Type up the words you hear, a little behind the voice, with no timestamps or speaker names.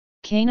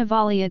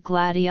Canavalia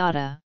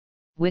gladiata,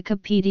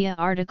 Wikipedia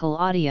article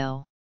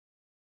audio.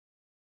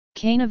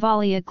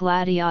 Canavalia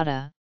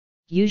gladiata,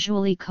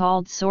 usually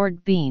called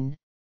sword bean,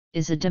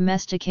 is a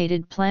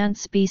domesticated plant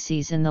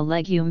species in the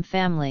legume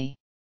family.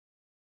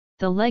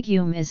 The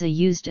legume is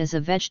used as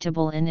a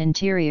vegetable in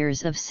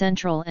interiors of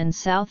central and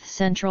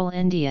south-central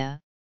India,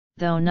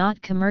 though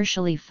not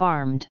commercially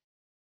farmed.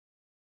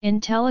 In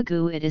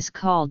Telugu it is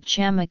called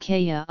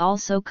chamakaya,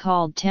 also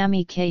called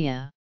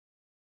tamikaya.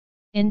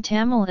 In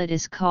Tamil it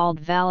is called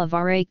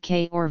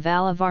valavarakkai or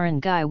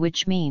valavarangai,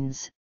 which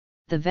means,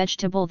 the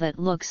vegetable that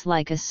looks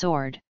like a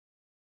sword.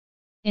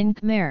 In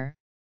Khmer,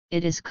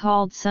 it is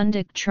called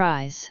sundak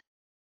tries.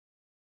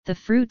 The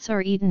fruits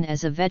are eaten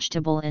as a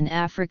vegetable in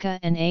Africa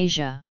and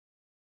Asia.